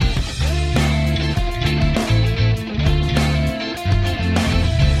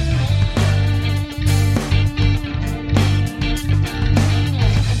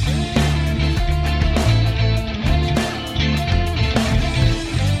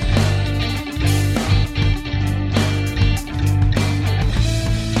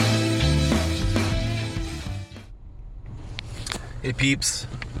Hey peeps,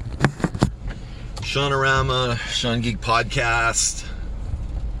 Seanorama, Sean Geek Podcast.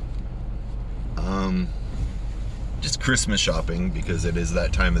 Just Christmas shopping because it is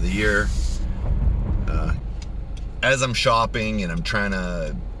that time of the year. As I'm shopping and I'm trying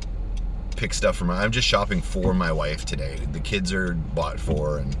to pick stuff from, I'm just shopping for my wife today. The kids are bought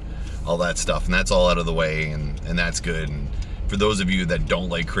for and all that stuff, and that's all out of the way, and that's good. And for those of you that don't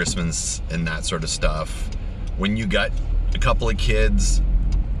like Christmas and that sort of stuff, when you got a couple of kids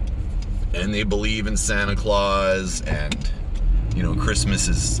and they believe in Santa Claus and, you know, Christmas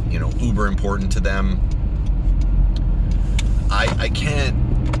is, you know, uber important to them, I can't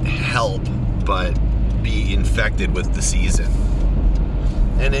help but be infected with the season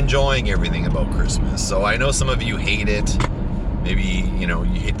and enjoying everything about Christmas. So I know some of you hate it. Maybe, you know,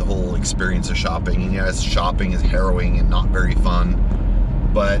 you hate the whole experience of shopping. And yes, shopping is harrowing and not very fun.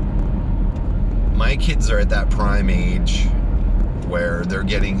 But my kids are at that prime age where they're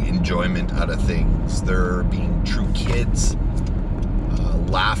getting enjoyment out of things. They're being true kids,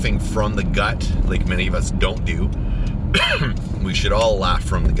 laughing from the gut, like many of us don't do. We should all laugh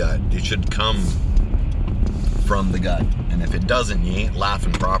from the gut. It should come from the gut. And if it doesn't, you ain't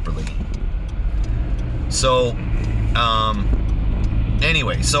laughing properly. So,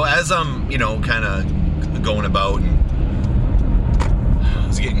 anyway, so as I'm, you know, kind of going about, and I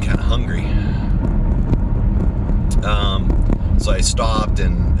was getting kind of hungry. So I stopped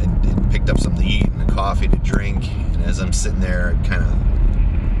and picked up something to eat and a coffee to drink. And as I'm sitting there, kind of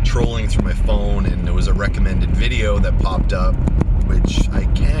trolling through my phone, and there was a recommended video that popped up, which I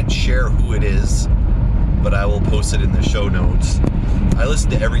can't share who it is, but I will post it in the show notes. I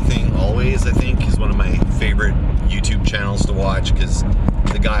listen to Everything Always, I think, is one of my favorite YouTube channels to watch, because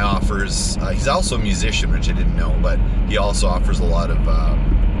the guy offers, he's also a musician, which I didn't know, but he also offers a lot of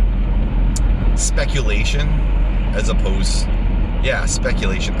speculation, as opposed,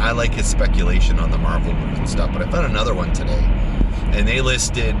 speculation. I like his speculation on the Marvel movies and stuff, but I found another one today, and they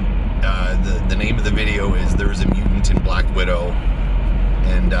listed, the name of the video is There's a Mutant in Black Widow,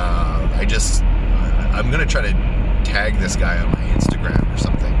 and I'm going to try to tag this guy on my Instagram or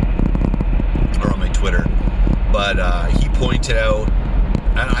something, or on my Twitter, but he pointed out,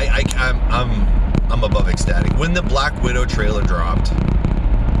 and I'm above ecstatic. When the Black Widow trailer dropped,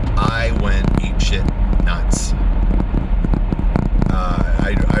 I went apeshit nuts.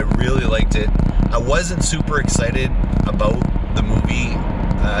 I really liked it. I wasn't super excited about the movie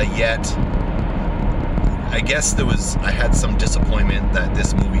yet. I guess I had some disappointment that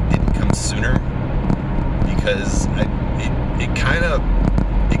this movie didn't come sooner, because it kind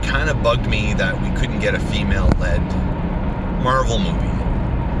of bugged me that we couldn't get a female-led Marvel movie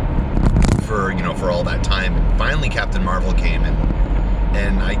for all that time. And finally Captain Marvel came in,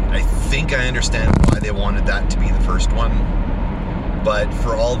 and I think I understand why they wanted that to be the first one. But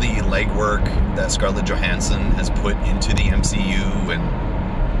for all the legwork that Scarlett Johansson has put into the MCU, and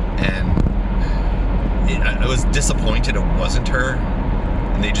I was disappointed it wasn't her,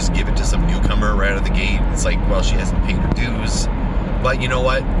 and they just give it to some newcomer right out of the gate. It's like, well, she hasn't paid her dues. But you know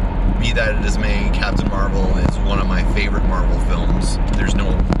what? Be that it is may, Captain Marvel is one of my favorite Marvel films. There's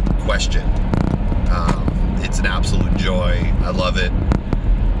no question. It's an absolute joy. I love it.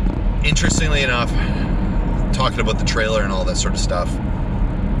 Interestingly enough, talking about the trailer and all that sort of stuff,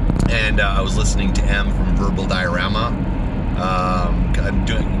 and I was listening to M from Verbal Diorama. I'm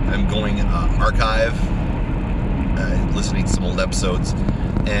going archive, listening to some old episodes,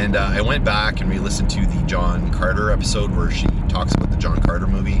 and I went back and re-listened to the John Carter episode where she talks about the John Carter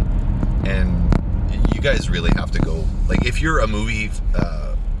movie, and you guys really have to go, like, if you're a movie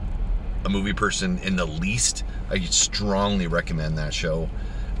person in the least, I strongly recommend that show.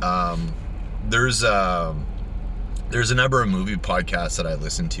 There's a number of movie podcasts that I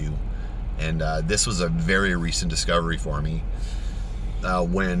listen to, and this was a very recent discovery for me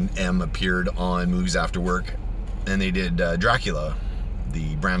when M appeared on Movies After Work, and they did Dracula,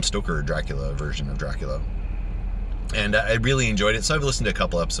 the Bram Stoker Dracula version of Dracula, and I really enjoyed it. So I've listened to a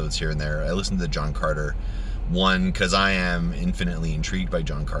couple episodes here and there. I listened to the John Carter one because I am infinitely intrigued by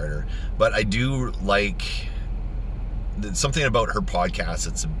John Carter, but I do like something about her podcast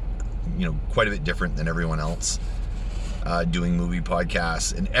that's, you know, quite a bit different than everyone else doing movie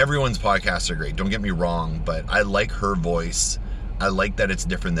podcasts. And everyone's podcasts are great, don't get me wrong, but I like her voice. I like that it's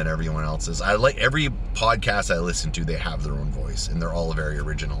different than everyone else's. I like every podcast I listen to, they have their own voice, and they're all very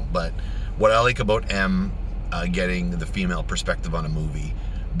original. But what I like about M getting the female perspective on a movie,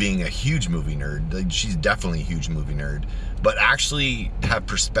 being a huge movie nerd, like, she's definitely a huge movie nerd, but actually have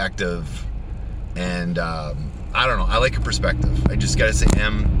perspective, and I don't know, I like her perspective. I just gotta say,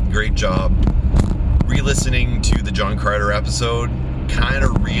 M, great job. re-listening to the John Carter episode kind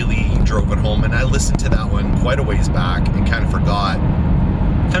of really drove it home, and I listened to that one quite a ways back and kind of forgot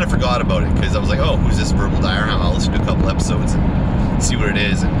about it, because I was like, oh, who's this Verbal Diorama? I'll listen to a couple episodes and see what it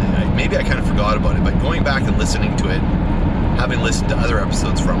is, and maybe I kind of forgot about it, but going back and listening to it, having listened to other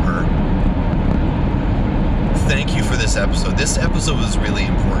episodes from her, thank you for this episode. This episode was really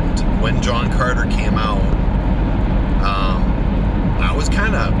important. When John Carter came out, I was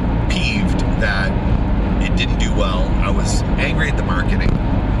kind of peeved that it didn't do well. I was angry at the marketing,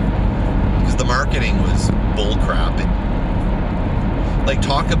 because the marketing was bullcrap.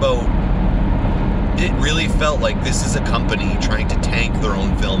 Talk about, it really felt like this is a company trying to tank their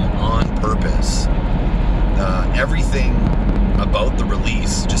own film on purpose. Everything about the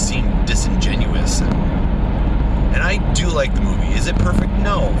release just seemed disingenuous, and I do like the movie. Is it perfect?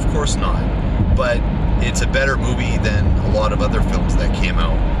 No, of course not. But it's a better movie than a lot of other films that came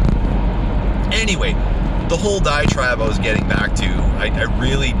out. Anyway, the whole diatribe I was getting back to, I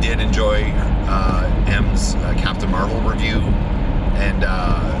really did enjoy M's Captain Marvel review. And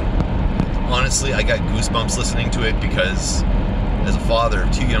honestly, I got goosebumps listening to it, because as a father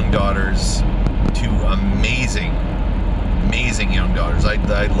of two young daughters, two amazing young daughters,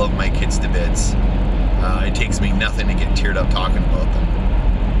 I love my kids to bits. It takes me nothing to get teared up talking about them.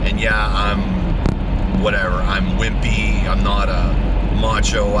 And yeah, I'm wimpy, I'm not a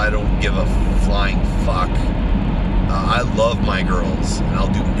macho, I don't give a flying fuck. I love my girls, and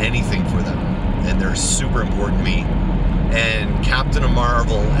I'll do anything for them, and they're super important to me. And Captain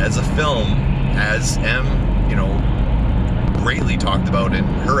Marvel as a film, as M, greatly talked about in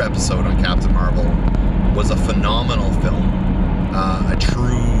her episode on Captain Marvel, was a phenomenal film. A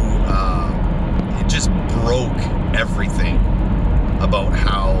true, it just broke everything about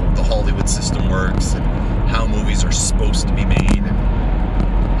how the Hollywood system works, and how movies are supposed to be made, and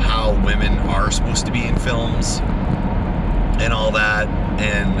how women are supposed to be in films, and all that.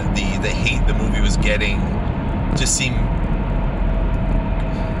 And the hate the movie was getting just seemed,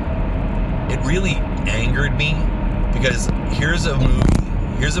 it really angered me, because here's a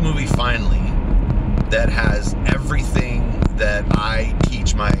movie finally that has everything that I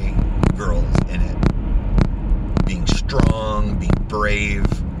teach my girls in it. Being strong, being brave,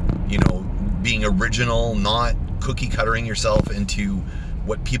 being original, not cookie cuttering yourself into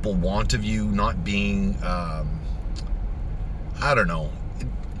what people want of you, not being, a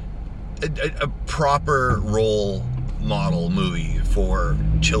proper role model movie for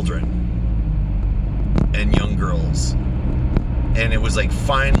children and young girls. And it was like,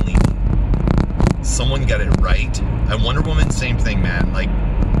 finally someone got it right. And Wonder Woman, same thing, man.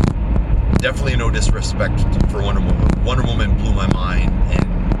 Definitely no disrespect for Wonder Woman. Wonder Woman blew my mind,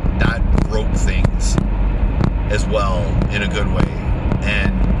 and that broke things as well in a good way.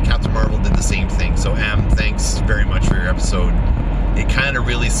 And Captain Marvel did the same thing. So Em, thanks very much for your episode. It kind of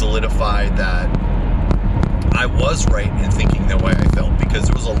really solidified that I was right in thinking the way I felt, because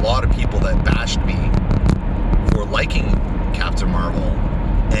there was a lot of people that bashed me for liking Captain Marvel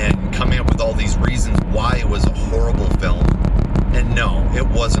and coming up with all these reasons why it was a horrible film. And no, it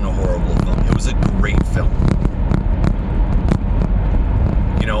wasn't a horrible film. It was a great film.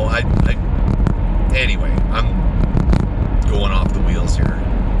 Anyway, I'm going off the wheels here.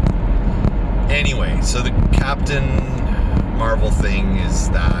 Anyway, so the Captain Marvel thing is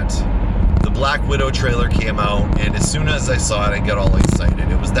that the Black Widow trailer came out, and as soon as I saw it, I got all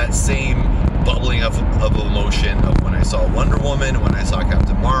excited. It was that same bubbling of emotion of when I saw Wonder Woman, when I saw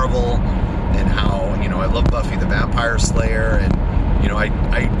Captain Marvel, and how, I love Buffy the Vampire Slayer, and,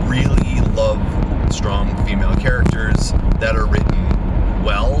 I really love strong female characters that are written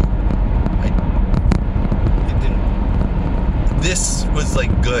well. This was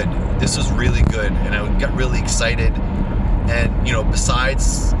good. This was really good, and I got really excited. And,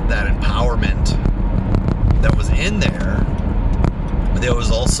 besides that empowerment that was in there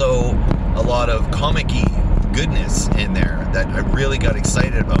was also a lot of comic-y goodness in there that I really got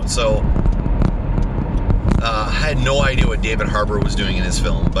excited about. So, I had no idea what David Harbour was doing in his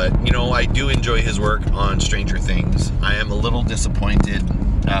film, but, I do enjoy his work on Stranger Things. I am a little disappointed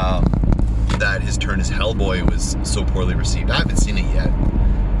that his turn as Hellboy was so poorly received. I haven't seen it yet.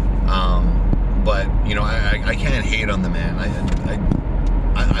 But, I can't hate on the man.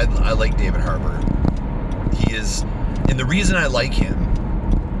 I like David Harbour. He is, and the reason I like him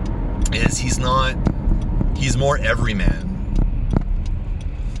is he's more everyman.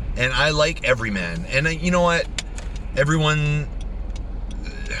 And I like everyman. And you know what?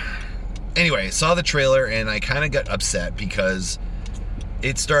 Anyway, saw the trailer and I kind of got upset because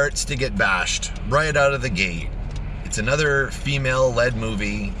it starts to get bashed right out of the gate. It's another female-led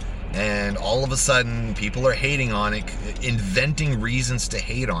movie. And all of a sudden, people are hating on it, inventing reasons to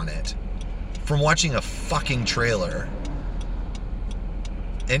hate on it from watching a fucking trailer.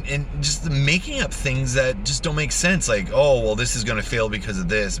 And just making up things that just don't make sense. Like, oh, well, this is going to fail because of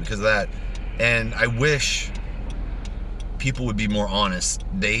this, because of that. And I wish people would be more honest.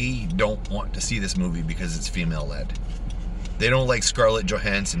 They don't want to see this movie because it's female-led. They don't like Scarlett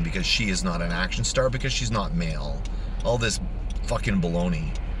Johansson because she is not an action star, because she's not male. All this fucking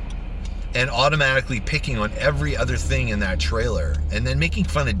baloney. And automatically picking on every other thing in that trailer. And then making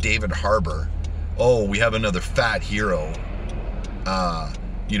fun of David Harbour. Oh, we have another fat hero.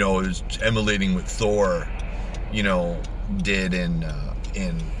 Is emulating what Thor, did in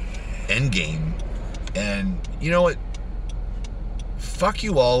Endgame. And you know what? Fuck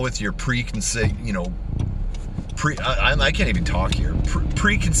you all with your preconceived, I can't even talk here.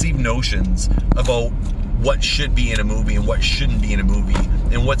 Preconceived notions about what should be in a movie and what shouldn't be in a movie,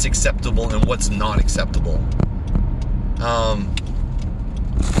 and what's acceptable and what's not acceptable.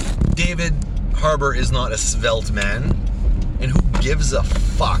 David Harbour is not a svelte man, and who gives a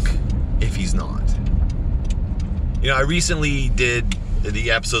fuck if he's not? I recently did the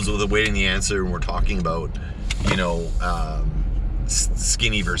episodes with Awaiting the Answer, and we're talking about,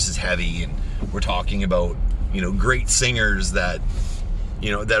 skinny versus heavy, and we're talking about, great singers that,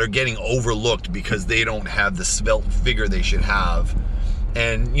 that are getting overlooked because they don't have the svelte figure they should have.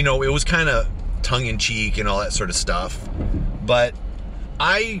 And, it was kind of tongue-in-cheek and all that sort of stuff. But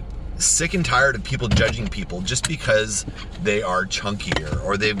I sick and tired of people judging people just because they are chunkier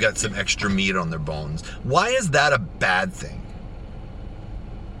or they've got some extra meat on their bones. Why is that a bad thing?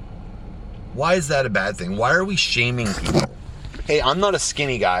 Why is that a bad thing? Why are we shaming people? Hey, I'm not a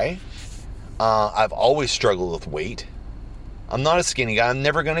skinny guy. I've always struggled with weight. I'm not a skinny guy. I'm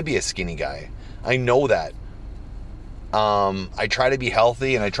never going to be a skinny guy. I know that. I try to be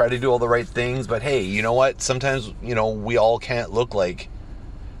healthy and I try to do all the right things, but hey, you know what? Sometimes, we all can't look like,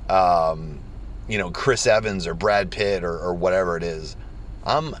 Chris Evans or Brad Pitt or whatever it is.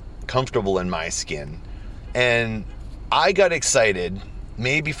 I'm comfortable in my skin. And I got excited,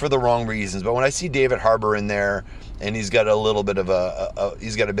 maybe for the wrong reasons, but when I see David Harbour in there and he's got a little bit of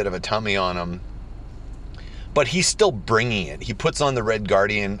he's got a bit of a tummy on him, but he's still bringing it. He puts on the Red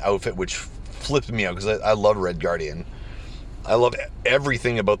Guardian outfit, which flipped me out because I love Red Guardian. I love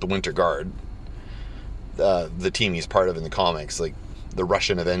everything about the Winter Guard, the team he's part of in the comics, like the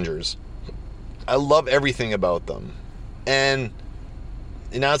Russian Avengers. I love everything about them. And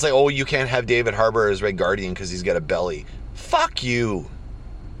now it's like, oh, you can't have David Harbour as Red Guardian because he's got a belly. Fuck you.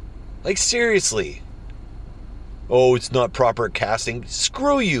 Like, seriously. Oh, it's not proper casting.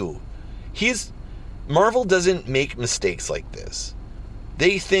 Screw you. Marvel doesn't make mistakes like this.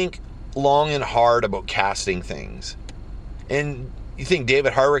 They think long and hard about casting things. And you think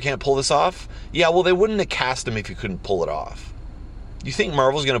David Harbour can't pull this off? Yeah, well, they wouldn't have cast him if you couldn't pull it off. You think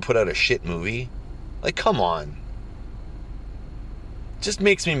Marvel's going to put out a shit movie? Like, come on. Just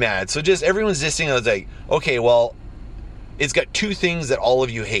makes me mad. So just everyone's dissing. I was like, okay, well, it's got two things that all of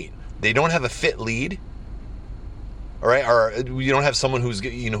you hate. They don't have a fit lead. All right, or you don't have someone who's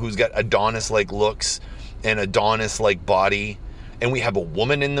got Adonis-like looks and Adonis-like body, and we have a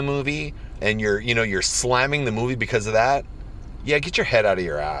woman in the movie, and you're slamming the movie because of that. Yeah, get your head out of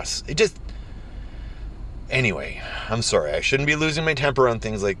your ass. Anyway, I'm sorry. I shouldn't be losing my temper on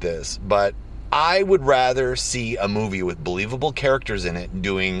things like this, but I would rather see a movie with believable characters in it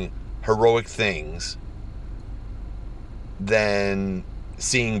doing heroic things than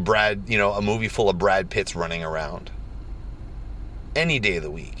seeing a movie full of Brad Pitts running around. Any day of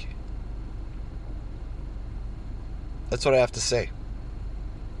the week. That's what I have to say.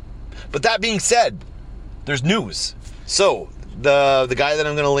 But that being said, there's news. So, the guy that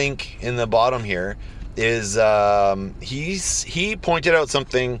I'm going to link in the bottom here is, he pointed out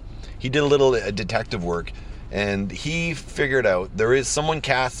something. He did a little detective work, and he figured out there is someone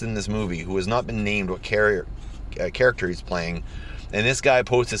cast in this movie who has not been named what character he's playing. And this guy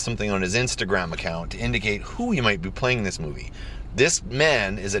posted something on his Instagram account to indicate who he might be playing in this movie. This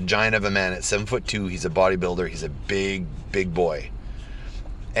man is a giant of a man at 7'2". He's a bodybuilder. He's a big, big boy.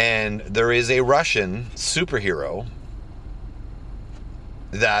 And there is a Russian superhero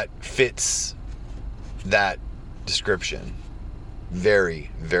that fits that description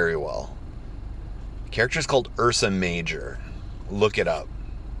very, very well. The character is called Ursa Major. Look it up.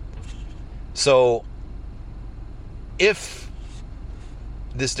 So, if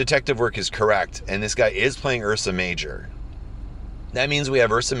this detective work is correct, and this guy is playing Ursa Major, that means we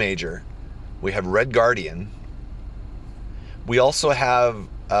have Ursa Major, we have Red Guardian, we also have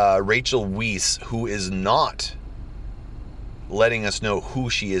Rachel Weisz, who is not letting us know who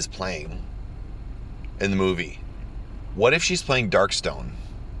she is playing in the movie. What if she's playing Darkstar?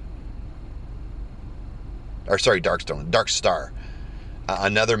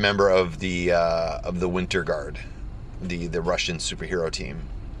 Another member of the Winter Guard, the Russian superhero team.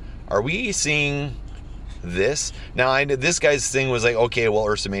 Are we seeing this? Now, this guy's thing was like, okay, well,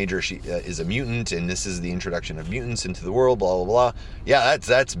 Ursa Major, she is a mutant, and this is the introduction of mutants into the world, blah, blah, blah. Yeah,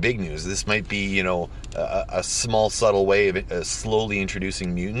 that's big news. This might be, a small, subtle way of slowly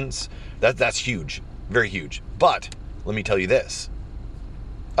introducing mutants. That's huge. Very huge. But, let me tell you this.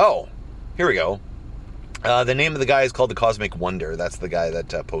 Oh, here we go. The name of the guy is called the Cosmic Wonder. That's the guy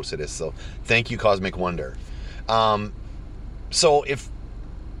that posted this. So, thank you, Cosmic Wonder. So, if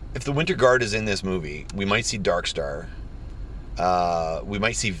the Winter Guard is in this movie, we might see Darkstar. We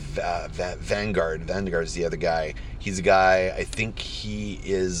might see Vanguard. Vanguard is the other guy. He's a guy, I think he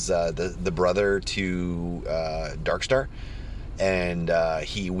is the brother to Darkstar. And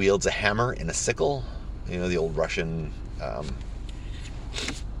he wields a hammer and a sickle. The old Russian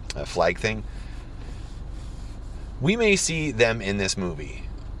flag thing. We may see them in this movie.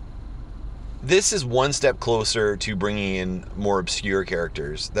 This is one step closer to bringing in more obscure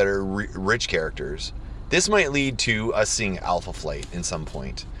characters that are rich characters. This might lead to us seeing Alpha Flight in some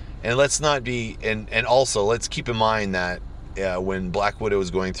point. And let's not be... And also, let's keep in mind that when Black Widow is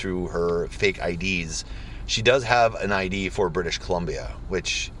going through her fake IDs, she does have an ID for British Columbia,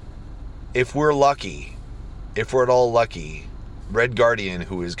 which, if we're at all lucky, Red Guardian,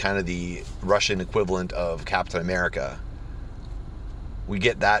 who is kind of the Russian equivalent of Captain America, we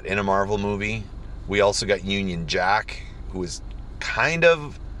get that in a Marvel movie. We also got Union Jack, who is kind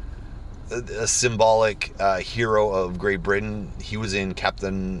of a symbolic hero of Great Britain. He was in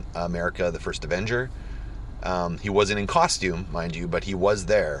Captain America, the First Avenger. He wasn't in costume, mind you, but he was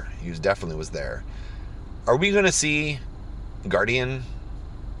there. He definitely was there. Are we going to see Guardian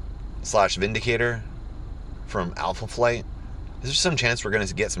 / Vindicator from Alpha Flight? Is there some chance we're going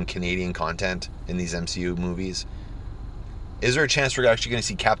to get some Canadian content in these MCU movies? Is there a chance we're actually going to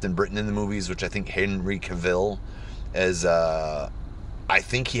see Captain Britain in the movies, which I think Henry Cavill as... I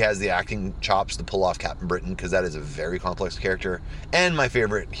think he has the acting chops to pull off Captain Britain, because that is a very complex character and my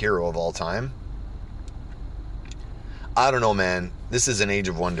favorite hero of all time. I don't know, man. This is an age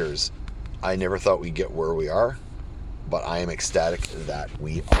of wonders. I never thought we'd get where we are, but I am ecstatic that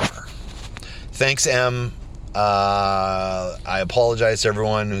we are. Thanks, Em. I apologize to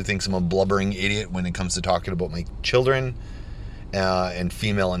everyone who thinks I'm a blubbering idiot when it comes to talking about my children and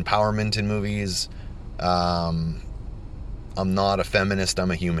female empowerment in movies. I'm not a feminist,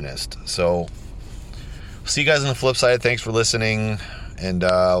 I'm a humanist. So, see you guys on the flip side. Thanks for listening. And,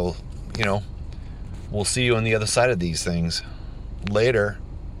 we'll see you on the other side of these things. Later,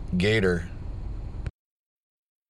 Gator.